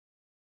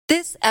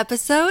This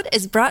episode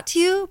is brought to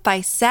you by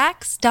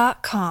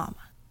Sax.com.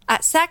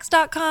 At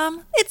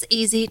Sax.com, it's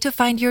easy to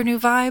find your new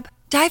vibe.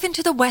 Dive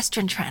into the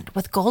Western trend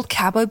with gold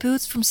cowboy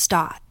boots from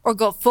Stott, or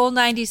go full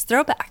 90s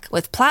throwback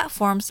with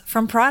platforms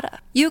from Prada.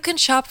 You can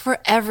shop for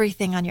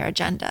everything on your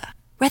agenda,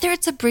 whether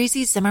it's a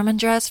breezy Zimmermann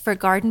dress for a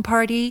garden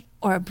party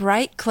or a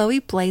bright Chloe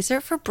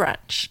blazer for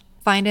brunch.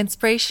 Find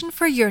inspiration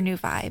for your new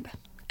vibe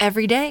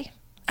every day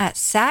at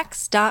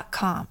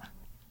Sax.com.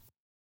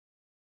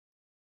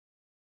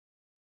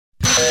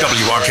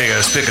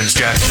 WRKS Pickens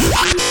Jackson.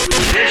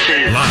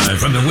 Live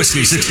from the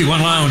Whiskey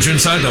 61 Lounge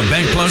inside the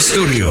Bank Plus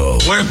studio.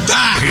 We're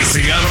back. It's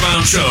the Out of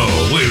Bounds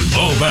Show with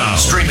Bo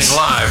Bounds. Streaming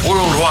live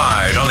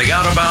worldwide on the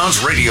Out of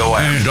Bounds radio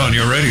app. And on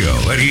your radio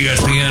at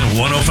ESPN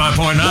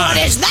 105.9. What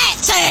is that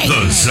thing?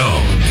 The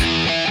Zone.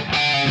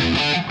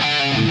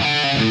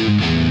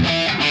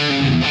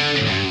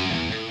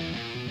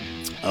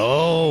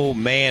 Oh,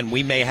 man,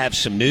 we may have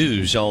some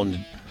news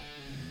on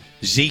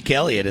Zeke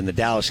Elliott and the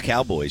Dallas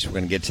Cowboys. We're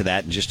going to get to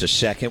that in just a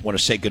second. Want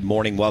to say good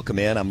morning, welcome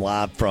in. I'm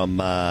live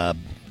from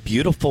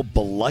beautiful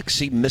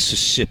Biloxi,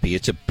 Mississippi.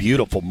 It's a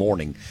beautiful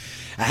morning.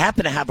 I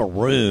happen to have a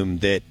room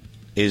that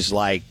is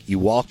like you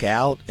walk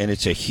out and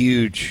it's a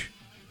huge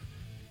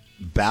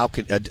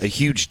balcony, a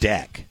huge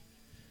deck.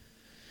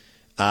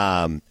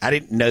 I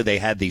didn't know they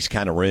had these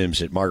kind of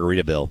rooms at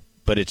Margaritaville,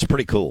 but it's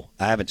pretty cool.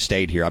 I haven't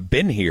stayed here. I've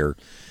been here,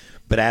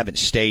 but I haven't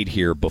stayed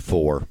here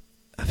before.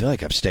 I feel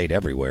like I've stayed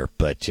everywhere,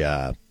 but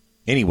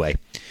anyway,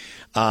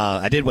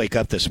 I did wake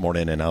up this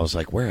morning, and I was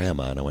like, where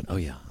am I? And I went, oh,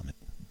 yeah, I'm at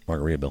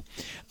Margaritaville.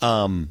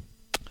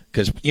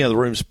 Because, the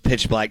room's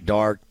pitch black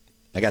dark.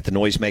 I got the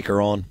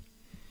noisemaker on,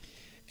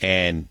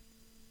 and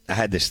I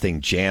had this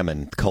thing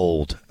jamming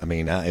cold. I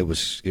mean, it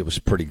was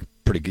pretty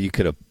good. You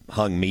could have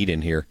hung meat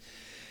in here.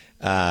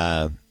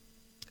 But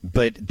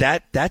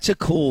that's a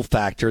cool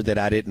factor that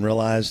I didn't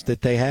realize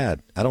that they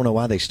had. I don't know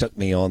why they stuck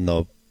me on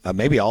the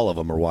maybe all of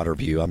them are water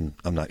view. I'm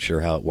not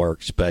sure how it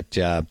works, but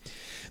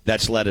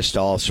that's led us to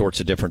all sorts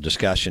of different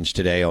discussions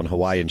today on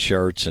Hawaiian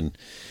shirts and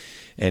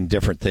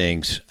different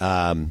things.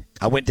 I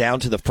went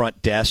down to the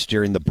front desk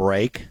during the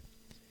break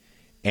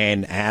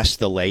and asked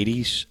the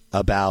ladies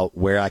about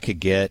where I could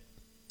get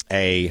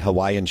a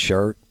Hawaiian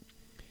shirt.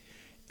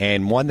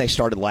 And one, they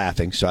started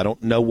laughing, so I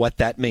don't know what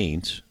that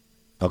means.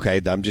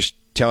 Okay, I'm just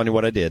telling you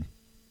what I did.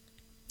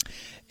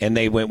 And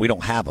they went, we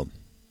don't have them.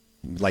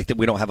 Like that,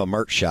 we don't have a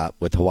merch shop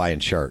with Hawaiian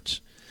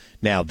shirts.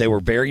 Now, they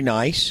were very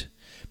nice,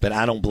 but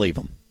I don't believe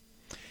them.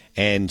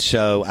 And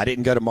so I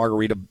didn't go to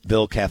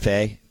Margaritaville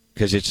Cafe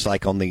because it's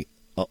like on the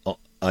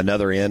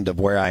another end of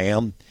where I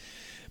am.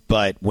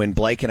 But when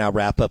Blake and I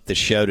wrap up the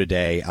show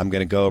today, I'm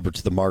going to go over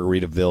to the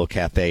Margaritaville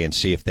Cafe and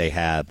see if they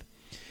have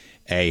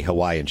a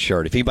Hawaiian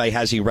shirt. If anybody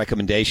has any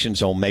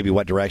recommendations on maybe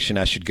what direction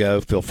I should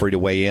go, feel free to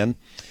weigh in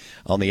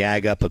on the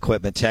Ag Up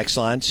Equipment text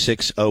line,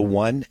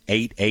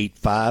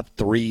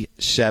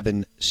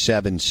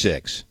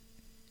 601-885-3776.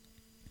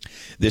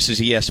 This is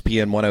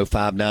ESPN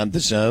 105.9 The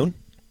Zone.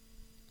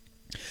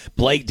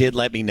 Blake did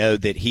let me know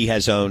that he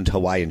has owned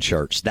Hawaiian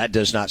shirts. That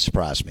does not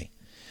surprise me.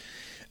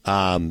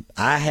 I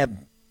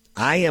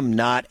am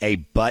not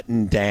a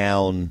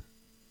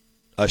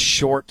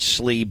short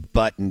sleeve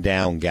button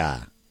down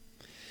guy.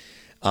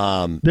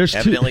 There's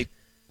evidently.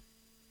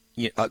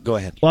 Go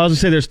ahead. Well, I was going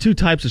to say there's two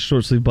types of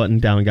short sleeve button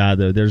down guy,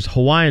 though. There's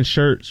Hawaiian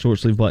shirt short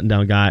sleeve button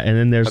down guy, and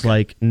then there's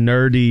like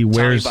nerdy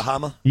wears. Tommy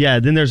Bahama? Yeah,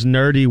 then there's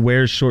nerdy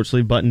wears short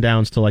sleeve button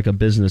downs to like a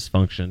business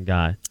function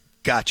guy.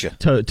 Gotcha.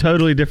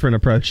 Totally different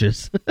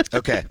approaches.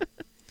 Okay.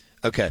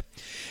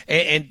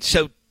 And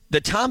so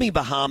the Tommy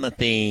Bahama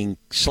thing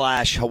 /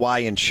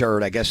 Hawaiian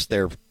shirt, I guess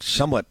they're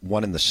somewhat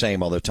one and the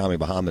same, although Tommy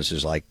Bahamas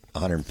is like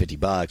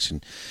 $150,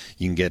 and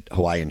you can get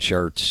Hawaiian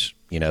shirts,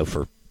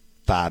 for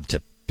 $5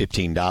 to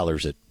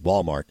 $15 at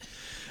Walmart.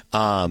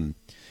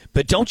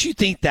 But don't you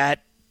think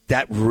that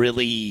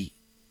really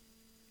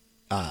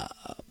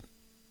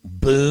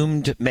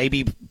boomed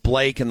maybe,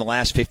 Blake, in the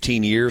last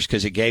 15 years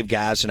because it gave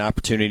guys an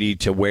opportunity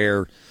to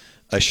wear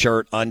a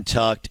shirt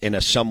untucked in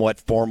a somewhat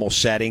formal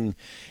setting,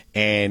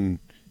 and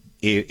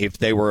if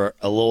they were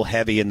a little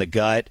heavy in the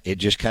gut, it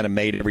just kind of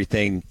made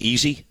everything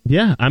easy?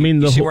 Yeah, I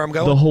mean, see where I'm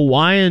going? The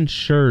Hawaiian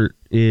shirt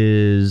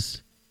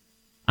is,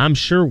 I'm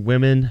sure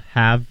women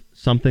have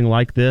something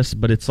like this,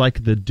 but it's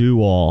like the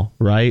do-all,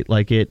 right?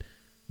 Like the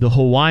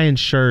Hawaiian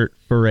shirt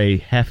for a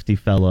hefty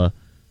fella,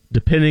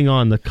 depending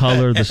on the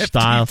color, the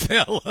style.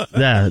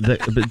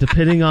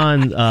 Depending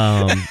on,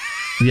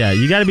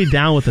 you got to be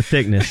down with the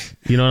thickness.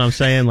 You know what I'm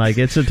saying? Like,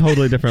 it's a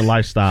totally different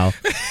lifestyle.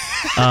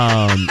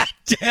 Down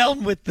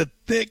with the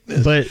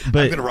thickness. But I'm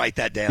going to write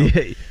that down.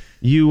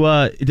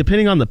 You,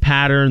 depending on the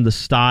pattern, the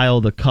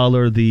style, the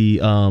color, the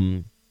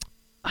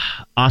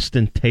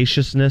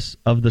ostentatiousness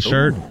of the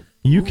shirt. Ooh.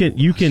 You can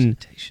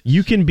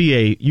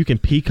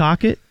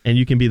peacock it, and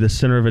you can be the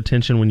center of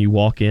attention when you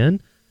walk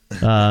in.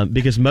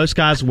 Because most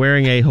guys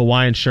wearing a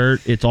Hawaiian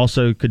shirt, it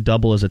also could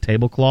double as a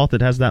tablecloth.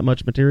 It has that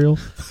much material.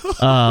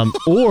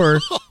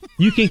 Or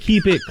you can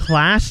keep it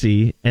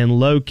classy and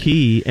low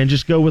key and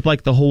just go with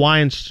like the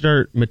Hawaiian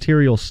shirt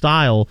material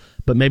style,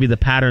 but maybe the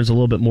pattern's a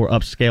little bit more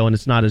upscale and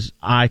it's not as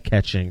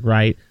eye-catching,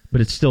 right?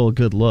 But it's still a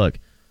good look.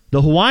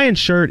 The Hawaiian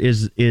shirt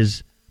is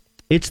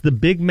it's the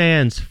big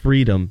man's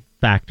freedom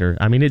factor.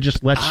 I mean, it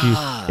just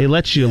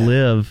lets you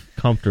live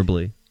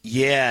comfortably.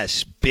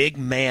 Yes, big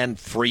man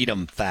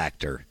freedom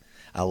factor.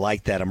 I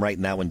like that. I'm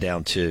writing that one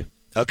down too.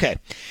 Okay,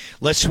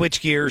 let's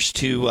switch gears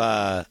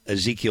to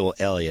Ezekiel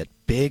Elliott.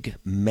 Big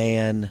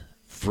man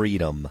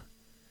freedom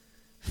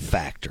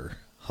factor.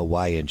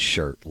 Hawaiian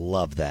shirt.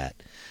 Love that.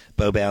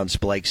 Bo Bounds,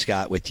 Blake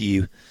Scott with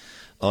you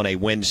on a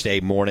Wednesday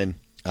morning.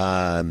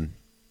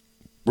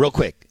 Real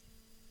quick,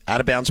 Out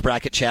of Bounds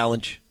Bracket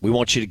Challenge. We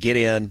want you to get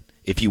in.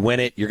 If you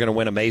win it, you're going to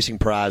win amazing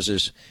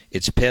prizes.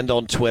 It's pinned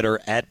on Twitter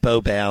at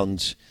Bo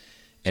Bounds,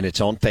 and it's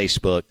on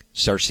Facebook.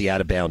 Search the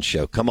Out of Bounds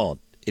Show. Come on.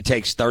 It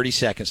takes 30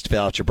 seconds to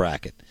fill out your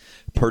bracket.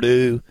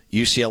 Purdue,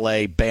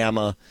 UCLA,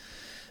 Bama,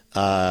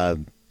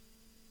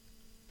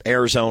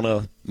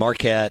 Arizona,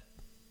 Marquette,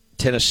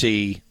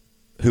 Tennessee,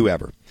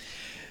 whoever.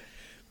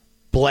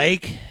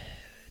 Blake,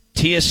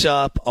 tee us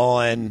up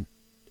on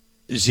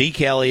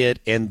Zeke Elliott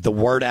and the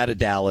word out of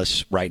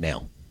Dallas right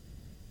now.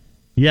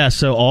 Yeah,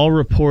 so all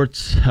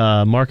reports,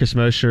 Marcus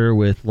Mosher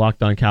with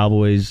Locked On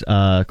Cowboys,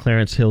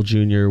 Clarence Hill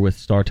Jr. with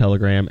Star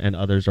Telegram, and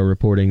others are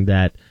reporting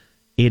that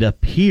it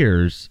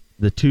appears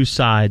the two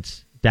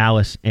sides,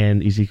 Dallas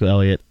and Ezekiel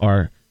Elliott,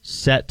 are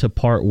set to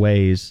part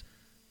ways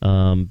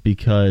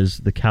because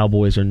the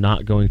Cowboys are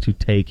not going to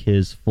take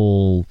his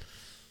full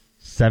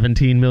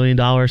 $17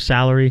 million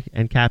salary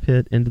and cap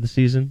hit into the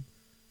season.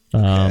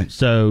 Okay.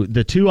 So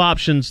the two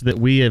options that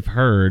we have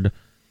heard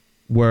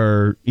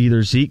were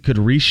either Zeke could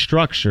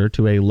restructure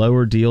to a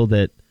lower deal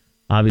that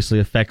obviously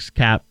affects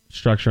cap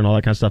structure and all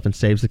that kind of stuff and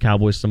saves the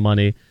Cowboys some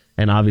money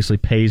and obviously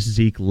pays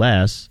Zeke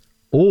less,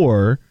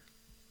 or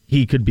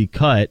he could be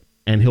cut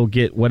and he'll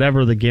get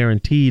whatever the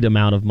guaranteed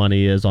amount of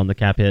money is on the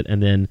cap hit,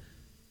 and then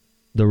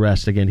the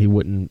rest, again, he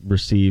wouldn't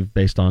receive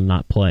based on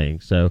not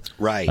playing. So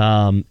right.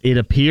 It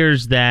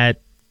appears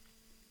that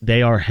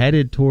they are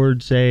headed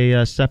towards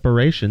a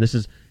separation.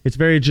 It's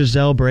very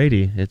Giselle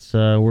Brady. It's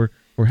we're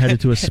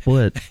headed to a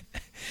split.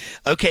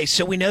 Okay,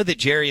 so we know that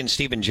Jerry and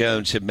Stephen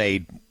Jones have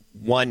made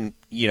one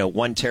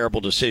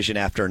terrible decision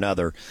after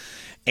another,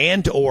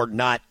 and or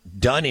not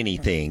done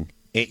anything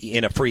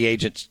in a free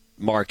agent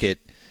market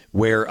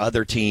where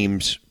other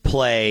teams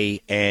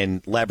play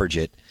and leverage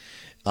it.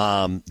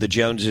 The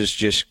Joneses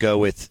just go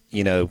with,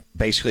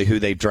 basically who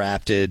they've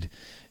drafted,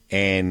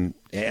 and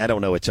I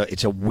don't know.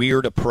 It's a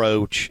weird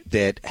approach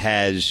that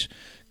has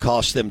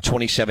cost them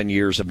 27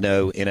 years of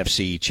no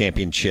NFC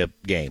championship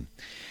game.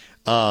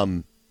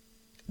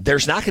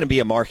 There's not going to be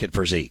a market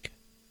for Zeke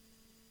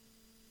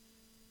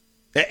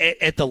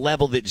at the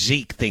level that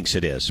Zeke thinks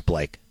it is,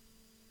 Blake.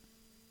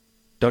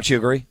 Don't you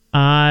agree?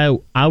 I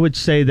would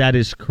say that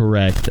is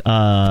correct.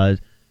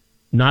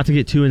 Not to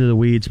get too into the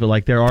weeds,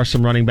 but there are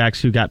some running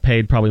backs who got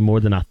paid probably more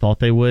than I thought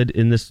they would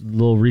in this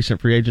little recent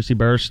free agency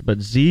burst.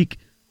 But Zeke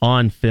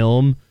on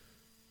film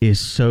is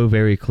so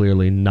very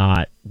clearly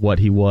not what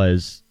he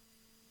was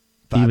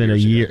even a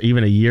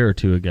year or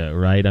two ago,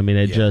 right? I mean,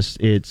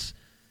 it's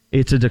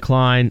a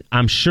decline.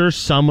 I'm sure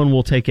someone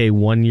will take a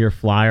 1-year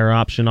flyer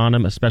option on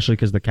him, especially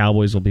because the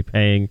Cowboys will be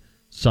paying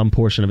some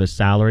portion of his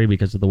salary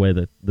because of the way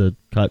that the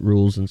cut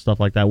rules and stuff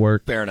like that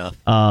work. Fair enough.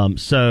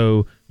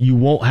 So you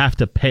won't have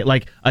to pay,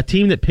 a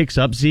team that picks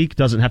up Zeke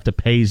doesn't have to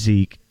pay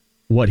Zeke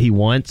what he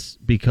wants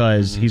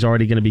because he's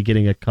already going to be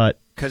getting a cut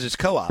because it's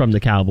co-op from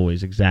the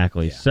Cowboys.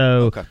 Exactly.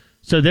 Yeah.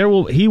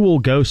 So he will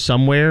go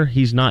somewhere.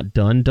 He's not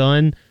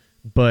done,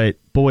 but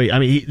boy, I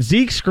mean,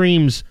 Zeke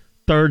screams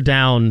third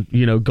down,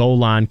 goal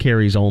line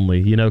carries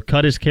only,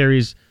 cut his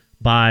carries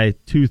by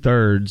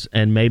 2/3,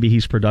 and maybe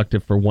he's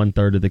productive for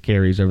 1/3 of the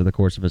carries over the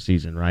course of a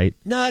season, right?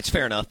 No, that's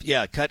fair enough.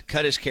 Yeah,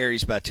 cut his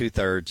carries by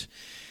 2/3.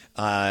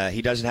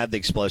 He doesn't have the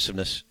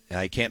explosiveness.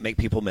 He can't make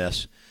people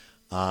miss.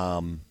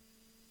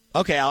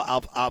 Okay,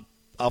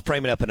 I'll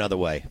frame it up another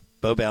way.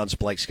 Bo Bounds,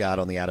 Blake Scott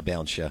on the Out of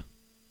Bounds Show.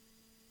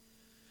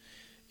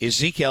 Is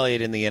Zeke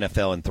Elliott in the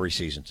NFL in 3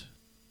 seasons?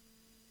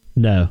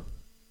 No,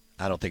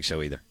 I don't think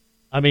so either.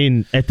 I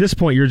mean, at this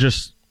point,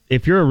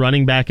 if you're a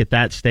running back at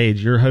that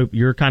stage,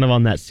 you're kind of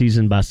on that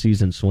season by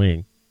season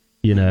swing.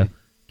 Can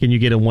you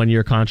get a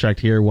 1-year contract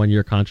here,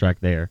 1-year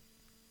contract there?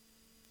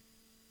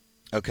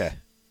 Okay.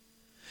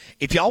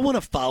 If y'all want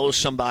to follow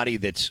somebody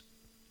that's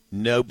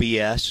no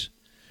BS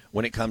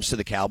when it comes to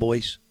the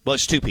Cowboys, well,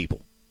 it's 2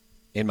 people,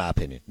 in my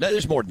opinion. No,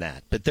 there's more than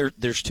that, but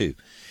there's 2.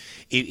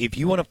 If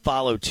you want to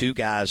follow 2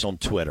 guys on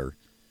Twitter,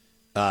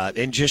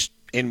 and just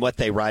in what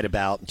they write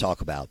about and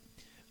talk about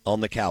on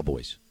the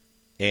Cowboys,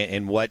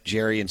 and what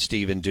Jerry and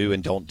Steven do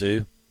and don't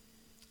do,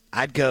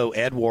 I'd go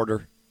Ed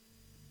Warder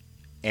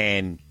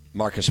and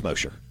Marcus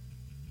Mosher.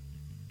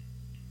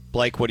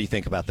 Blake, what do you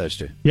think about those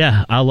 2?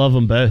 Yeah, I love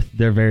them both.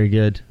 They're very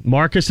good.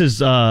 Marcus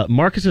is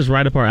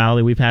right up our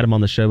alley. We've had him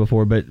on the show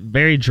before, but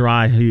very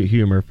dry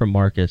humor from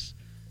Marcus.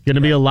 Going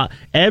to be a lot.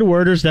 Ed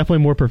Werder's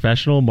definitely more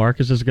professional.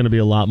 Marcus is going to be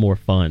a lot more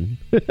fun.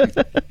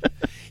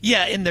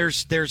 Yeah, and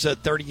there's a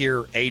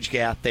 30-year age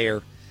gap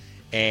there,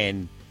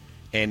 and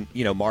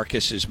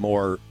Marcus is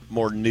more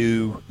more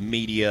new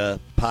media,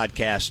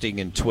 podcasting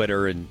and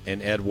Twitter, and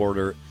Ed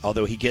Werder,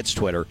 although he gets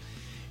Twitter,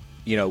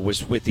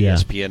 was with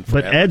ESPN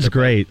forever. But Ed's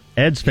great.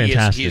 Ed's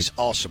fantastic. He is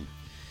awesome.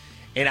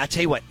 And I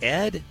tell you what,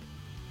 Ed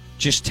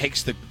just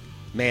takes the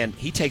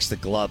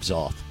gloves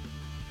off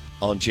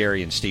on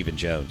Jerry and Stephen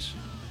Jones.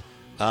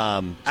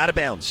 Out of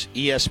Bounds,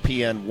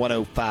 ESPN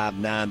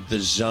 105.9, The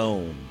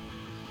Zone.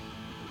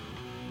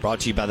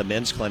 Brought to you by the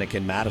Men's Clinic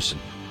in Madison.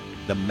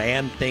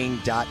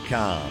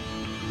 TheManThing.com.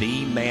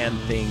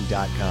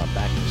 TheManThing.com.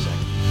 Back in a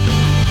second.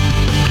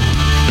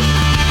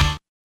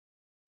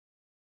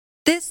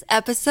 This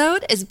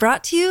episode is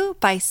brought to you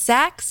by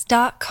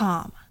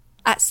Sax.com.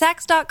 At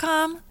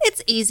Sax.com,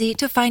 it's easy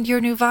to find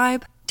your new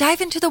vibe.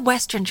 Dive into the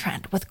Western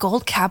trend with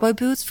gold cowboy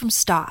boots from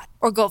Stott,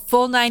 or go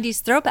full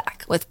 90s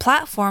throwback with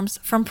platforms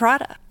from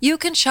Prada. You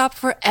can shop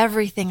for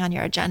everything on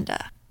your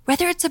agenda,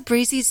 whether it's a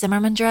breezy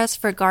Zimmermann dress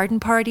for a garden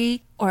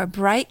party or a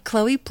bright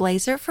Chloe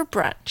blazer for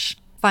brunch.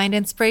 Find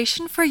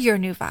inspiration for your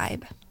new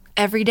vibe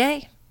every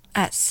day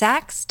at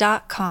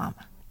Sax.com.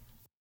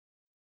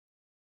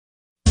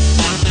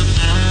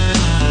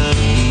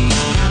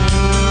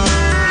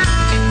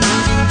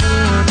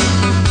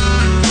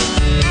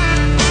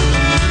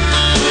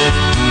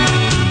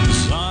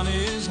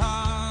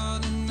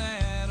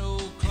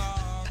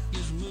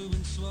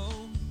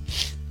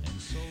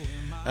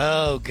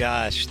 Oh,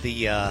 gosh,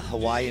 the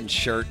Hawaiian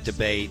shirt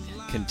debate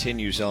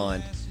continues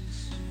on.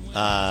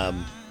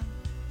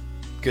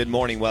 Good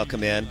morning.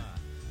 Welcome in.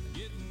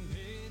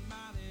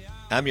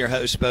 I'm your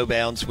host, Bo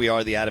Bounds. We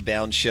are the Out of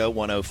Bounds Show,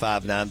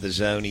 105.9 The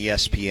Zone,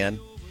 ESPN.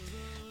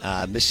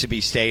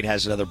 Mississippi State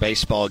has another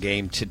baseball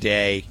game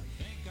today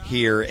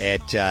here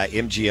at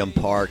MGM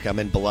Park. I'm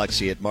in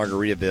Biloxi at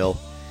Margaritaville.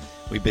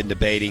 We've been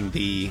debating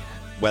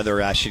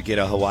whether I should get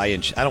a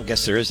Hawaiian I don't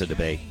guess there is a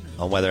debate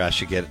on whether I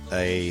should get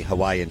a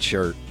Hawaiian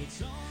shirt.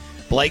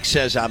 Blake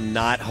says I'm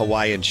not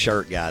Hawaiian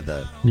shirt guy,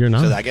 though. You're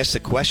not? So I guess the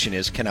question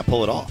is, can I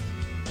pull it off?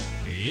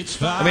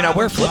 I mean, I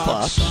wear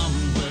flip-flops.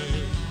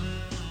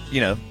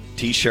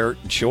 T-shirt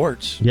and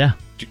shorts. Yeah.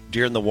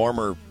 During the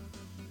warmer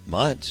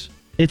months.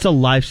 It's a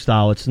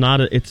lifestyle. It's not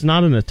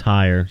an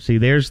attire. See,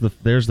 there's the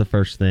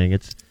first thing.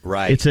 It's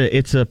right.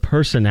 It's a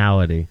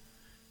personality.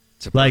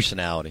 It's a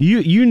personality.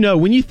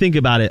 When you think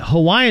about it,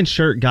 Hawaiian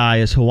Shirt Guy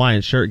is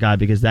Hawaiian Shirt Guy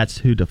because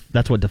that's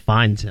what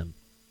defines him.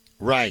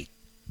 Right.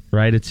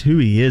 Right? It's who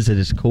he is at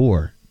his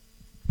core.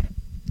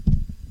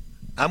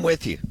 I'm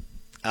with you.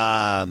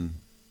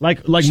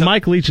 Mike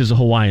Leach is a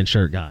Hawaiian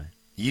Shirt Guy.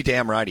 You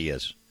damn right he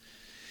is.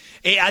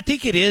 I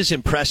think it is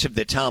impressive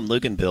that Tom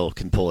Luganville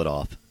can pull it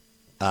off.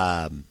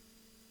 And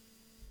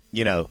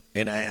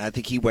I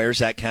think he wears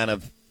that kind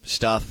of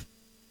stuff.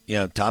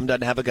 Tom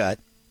doesn't have a gut.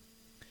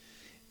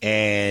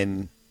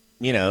 And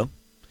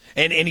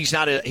and he's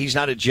not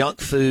a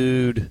junk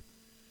food,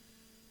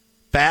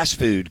 fast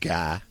food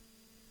guy.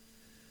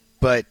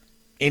 But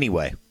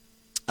anyway,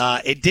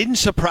 it didn't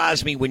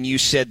surprise me when you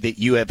said that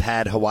you have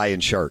had Hawaiian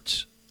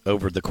shirts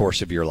over the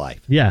course of your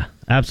life. Yeah,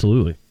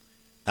 absolutely.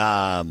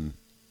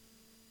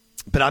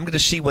 But I'm going to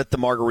see what the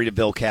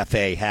Margaritaville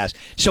Cafe has.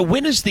 So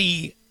when is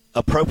the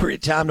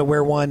appropriate time to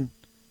wear one,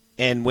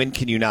 and when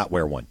can you not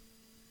wear one?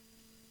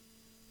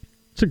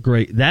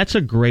 That's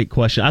a great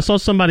question. I saw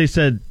somebody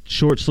said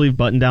short sleeve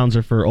button downs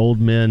are for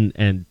old men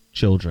and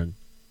children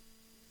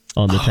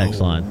on the text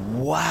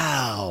line.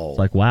 Wow. It's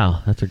like,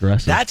 wow, that's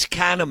aggressive. That's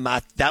kind of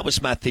that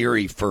was my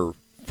theory for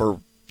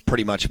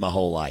pretty much my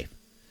whole life.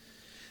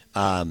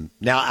 Now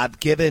I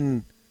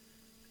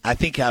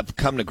think I've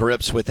come to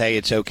grips with, hey,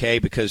 it's okay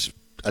because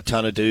a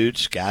ton of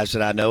dudes, guys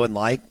that I know and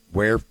like,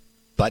 wear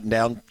button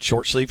down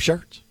short sleeve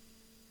shirts.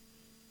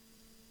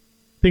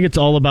 I think it's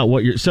all about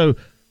what you're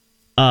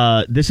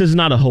this is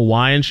not a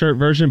Hawaiian shirt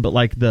version, but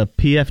like the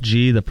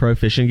PFG, the Pro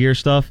Fishing Gear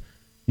stuff,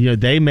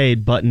 they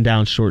made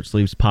button-down short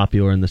sleeves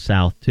popular in the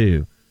South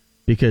too,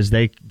 because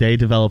they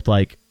developed,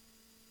 like,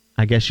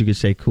 I guess you could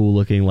say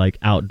cool-looking, like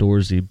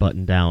outdoorsy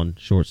button-down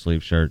short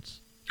sleeve shirts.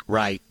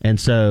 Right. And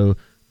so,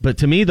 but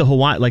to me, the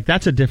Hawaii, like,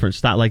 that's a different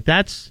style. Like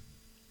that's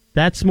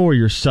more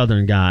your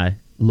Southern guy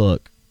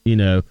look.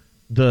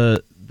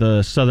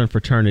 The Southern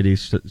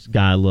fraternities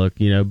guy look,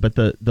 but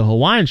the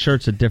Hawaiian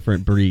shirt's a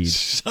different breed.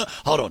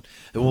 Hold on.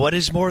 What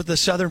is more the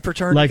Southern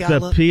fraternity like guy the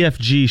look?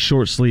 PFG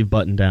short sleeve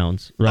button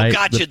downs, right? Oh,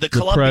 gotcha. The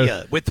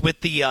Columbia with the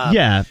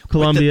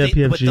Columbia with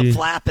the, PFG with the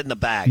flap in the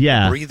back.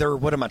 Yeah. The breather.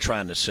 What am I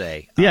trying to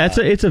say? Yeah,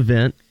 it's a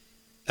vent.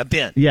 A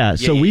vent. Yeah.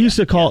 So we used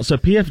to call it. So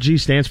PFG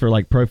stands for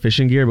like Pro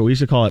Fishing Gear, but we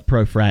used to call it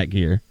Pro Frat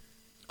Gear.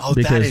 Oh,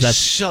 that is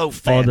so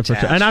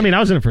fantastic. And I mean, I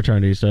was in a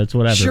fraternity, so it's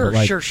whatever. Sure,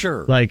 but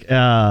sure. Like,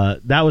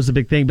 that was the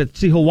big thing. But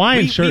see,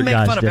 Hawaiian shirt we make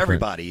guys fun of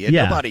different. everybody.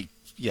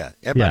 Yeah.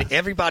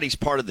 Everybody's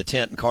part of the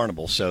tent and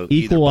carnival, so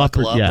equal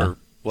either buckle up or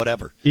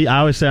whatever. I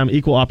always say I'm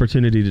equal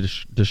opportunity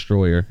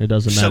destroyer. It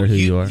doesn't matter who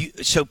you are.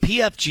 So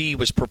PFG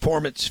was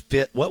performance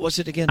fit. What was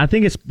it again? I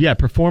think it's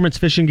performance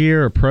fishing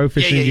gear or pro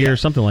fishing gear or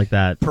something like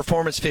that.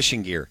 Performance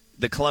fishing gear,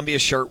 the Columbia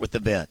shirt with the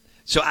vent.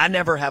 So I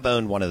never have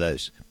owned one of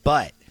those,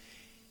 but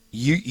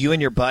you and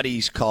your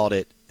buddies called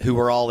it, who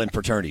were all in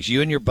fraternities.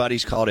 You and your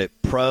buddies called it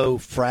pro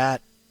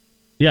frat.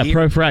 Yeah,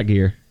 pro frat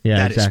gear. Yeah,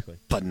 that exactly. Is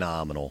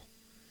phenomenal.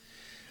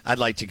 I'd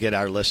like to get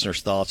our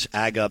listeners' thoughts.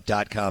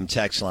 AgUp.com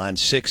text line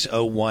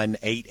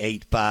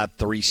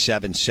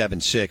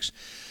 601-885-3776.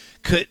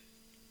 Could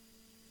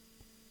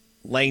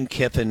Lane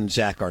Kiffin,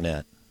 Zach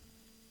Arnett?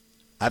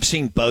 I've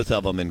seen both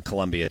of them in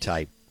Columbia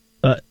type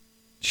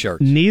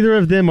shirts. Neither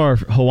of them are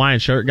Hawaiian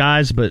shirt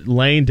guys, but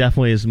Lane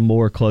definitely is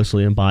more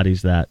closely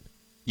embodies that.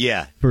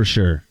 Yeah, for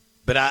sure.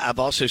 But I've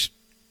also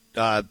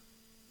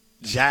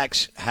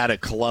Zach's had a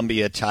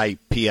Columbia type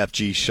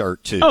PFG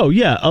shirt too. Oh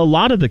yeah, a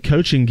lot of the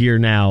coaching gear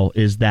now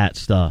is that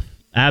stuff.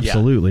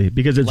 Absolutely,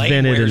 because it's Lane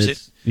vented and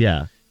it.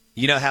 Yeah.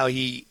 You know how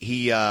he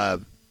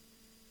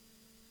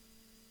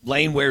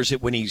Lane wears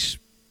it when he's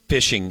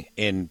fishing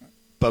in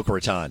Boca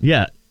Raton.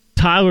 Yeah.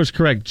 Tyler's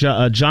correct.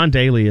 John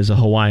Daly is a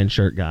Hawaiian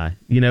shirt guy.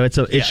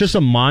 It's just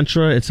a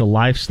mantra. It's a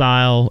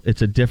lifestyle.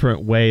 It's a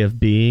different way of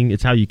being.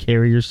 It's how you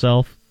carry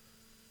yourself.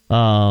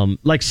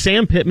 Like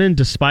Sam Pittman,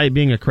 despite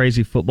being a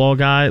crazy football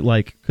guy,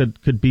 like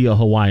could be a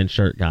Hawaiian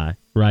shirt guy,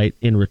 right?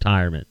 In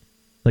retirement.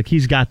 Like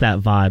he's got that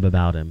vibe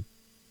about him.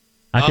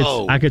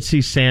 I could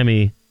see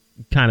Sammy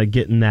kind of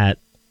getting that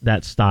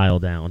style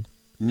down.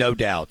 No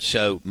doubt.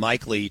 So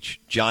Mike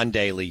Leach, John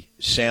Daly,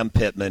 Sam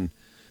Pittman,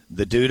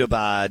 the dude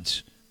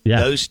abides.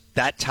 Yeah.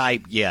 That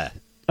type, yeah.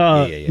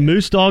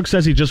 Moose Dog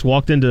says he just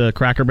walked into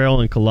Cracker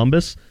Barrel in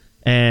Columbus,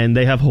 and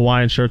they have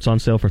Hawaiian shirts on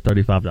sale for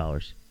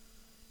 $35.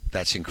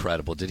 That's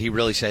incredible. Did he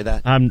really say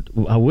that?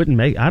 I wouldn't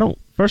make. I don't.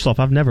 First off,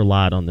 I've never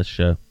lied on this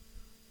show,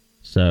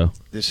 so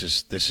this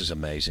is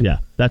amazing. Yeah,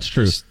 that's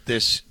true.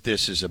 This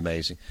is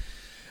amazing.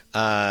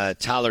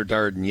 Tyler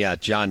Durden, yeah,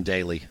 John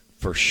Daly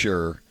for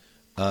sure.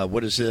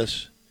 What is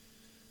this?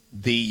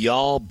 The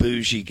y'all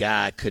bougie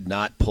guy could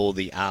not pull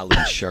the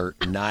island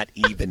shirt, not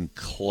even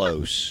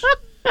close.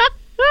 Well,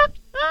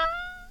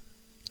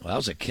 that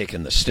was a kick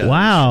in the stones.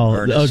 Wow,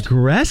 Ernest.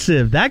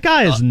 Aggressive. That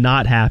guy is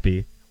not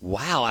happy.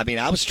 Wow, I mean,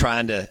 I was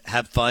trying to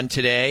have fun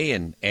today,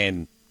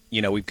 and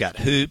we've got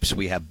hoops,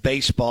 we have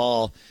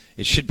baseball.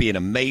 It should be an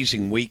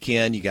amazing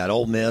weekend. You got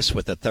Ole Miss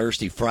with a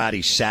Thursday,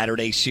 Friday,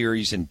 Saturday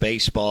series in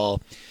baseball.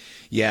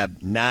 You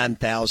have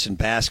 9,000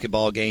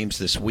 basketball games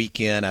this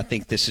weekend. I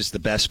think this is the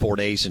best 4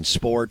 days in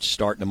sports,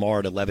 starting tomorrow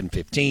at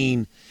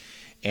 11:15.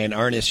 And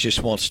Ernest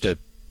just wants to.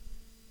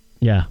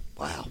 Yeah.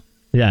 Wow.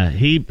 Yeah,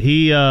 he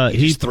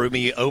just threw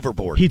me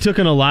overboard. He took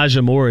an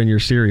Elijah Moore in your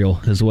cereal,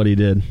 is what he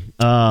did.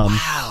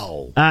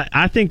 Wow.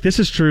 I think this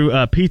is true.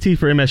 PT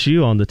for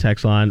MSU on the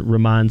text line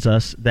reminds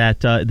us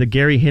that the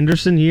Gary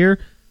Henderson year,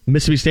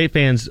 Mississippi State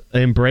fans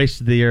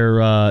embraced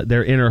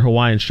their inner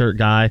Hawaiian shirt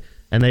guy,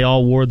 and they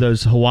all wore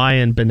those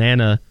Hawaiian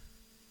banana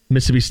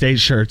Mississippi State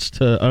shirts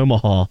to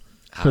Omaha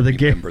for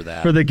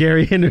the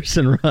Gary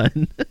Henderson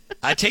run.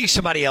 I tell you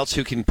somebody else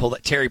who can pull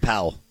that, Terry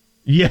Powell.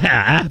 Yeah,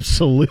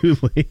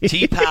 absolutely.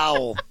 T.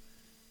 Powell,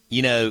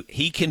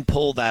 he can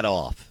pull that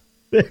off.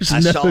 There's I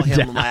no saw him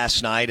doubt.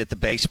 last night at the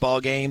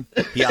baseball game.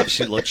 He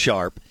obviously looked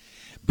sharp.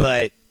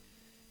 But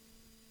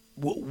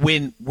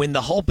when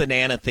the whole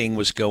banana thing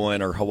was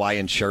going, or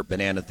Hawaiian shirt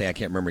banana thing, I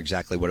can't remember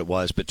exactly what it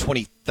was, but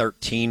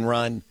 2013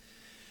 run,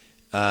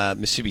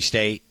 Mississippi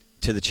State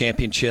to the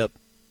championship,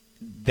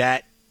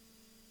 that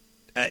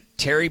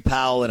Terry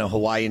Powell in a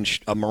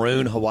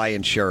maroon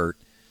Hawaiian shirt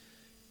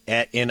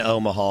in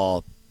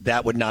Omaha,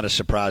 that would not have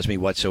surprised me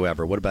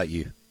whatsoever. What about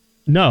you?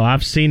 No,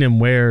 I've seen him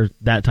wear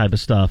that type of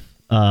stuff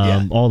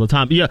all the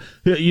time. Yeah,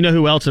 you know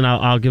who else? And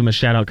I'll give him a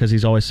shout out because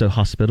he's always so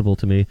hospitable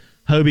to me.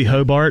 Hobie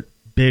Hobart,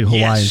 big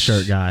Hawaiian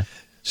shirt guy.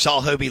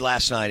 Saw Hobie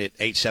last night at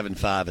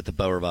 875 at the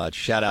Beau Rivage.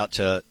 Shout out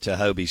to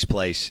Hobie's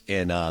place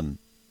in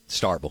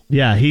Starkville.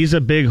 Yeah, he's a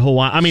big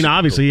Hawaiian. I mean,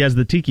 obviously he has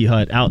the tiki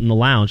hut out in the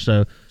lounge,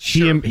 so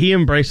sure. he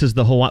embraces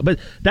the Hawaiian. But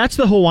that's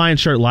the Hawaiian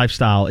shirt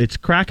lifestyle. It's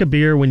crack a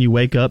beer when you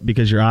wake up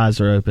because your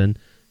eyes are open.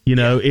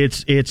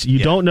 It's you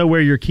don't know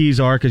where your keys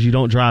are because you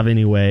don't drive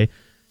anyway.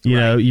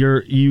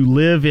 You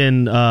live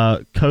in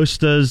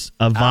Costas,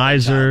 a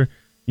visor.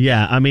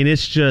 Yeah, I mean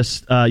it's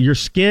just your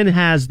skin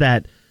has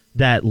that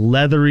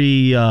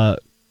leathery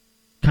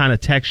kind of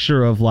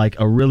texture of like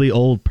a really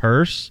old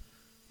purse.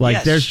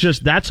 Like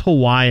that's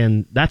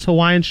Hawaiian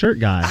shirt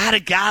guy. I had a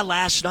guy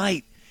last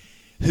night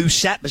who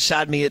sat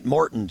beside me at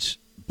Morton's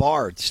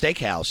bar,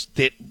 steakhouse,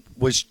 that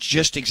was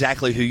just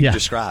exactly who you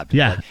described.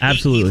 Yeah, like,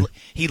 absolutely.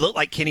 He looked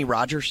like Kenny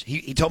Rogers.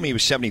 He told me he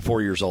was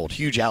 74 years old,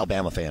 huge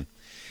Alabama fan.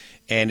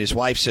 And his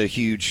wife's a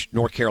huge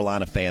North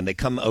Carolina fan. They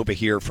come over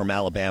here from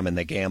Alabama and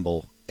they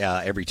gamble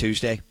every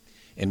Tuesday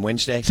and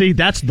Wednesday. See,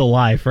 that's the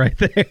life right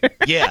there.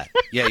 Yeah.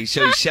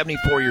 So he's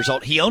 74 years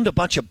old. He owned a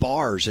bunch of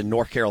bars in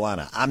North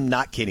Carolina. I'm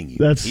not kidding you.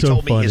 He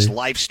told funny. me his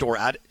life story.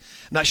 I'm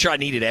not sure I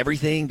needed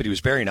everything, but he was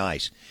very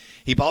nice.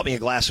 He bought me a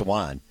glass of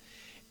wine.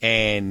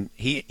 And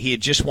he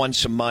had just won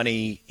some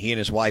money. He and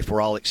his wife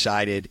were all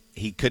excited.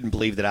 He couldn't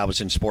believe that I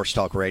was in Sports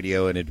Talk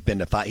Radio, and it had been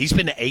to five. He's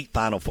been to 8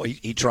 Final Four.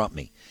 He trumped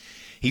me.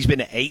 He's been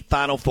to 8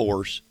 Final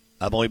Fours.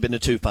 I've only been to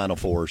 2 Final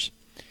Fours.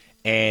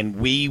 And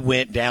we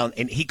went down,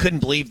 and he couldn't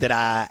believe that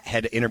I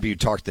had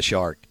interviewed Tark the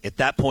Shark. At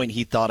that point,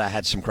 he thought I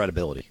had some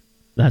credibility.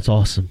 That's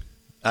awesome.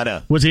 I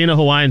know. Was he in a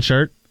Hawaiian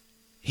shirt?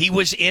 He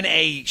was in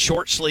a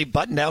short sleeve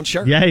button down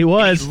shirt. Yeah, he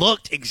was. And he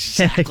looked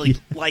exactly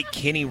like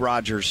Kenny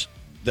Rogers,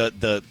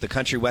 the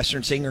country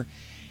western singer.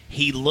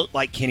 He looked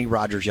like Kenny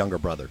Rogers' younger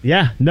brother.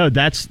 Yeah, no,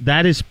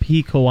 that is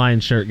peak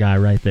Hawaiian Shirt Guy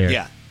right there.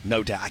 Yeah,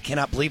 no doubt. I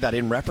cannot believe I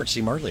didn't reference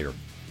him earlier.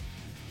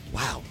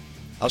 Wow.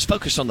 I was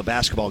focused on the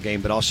basketball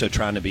game, but also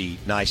trying to be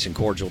nice and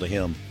cordial to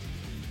him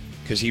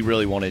because he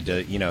really wanted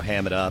to,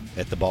 ham it up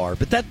at the bar.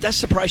 But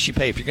that's the price you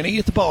pay. If you're going to eat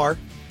at the bar,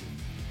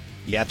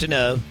 you have to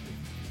know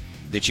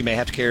that you may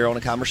have to carry on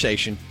a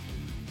conversation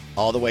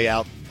all the way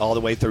out, all the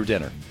way through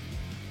dinner.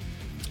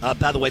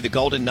 By the way, the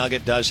Golden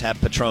Nugget does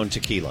have Patron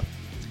tequila.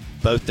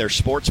 Both their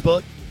sports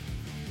book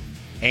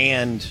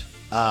and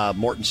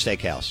Morton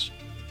Steakhouse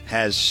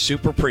has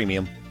super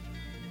premium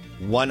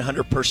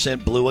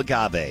 100% blue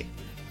agave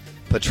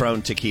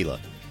Patron tequila.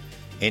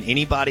 And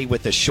anybody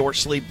with a short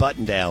sleeve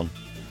button down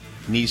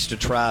needs to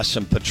try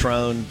some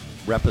Patron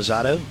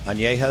Reposado,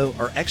 Añejo,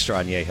 or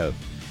Extra Añejo.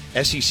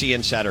 SEC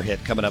Insider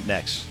Hit coming up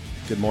next.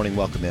 Good morning.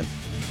 Welcome in.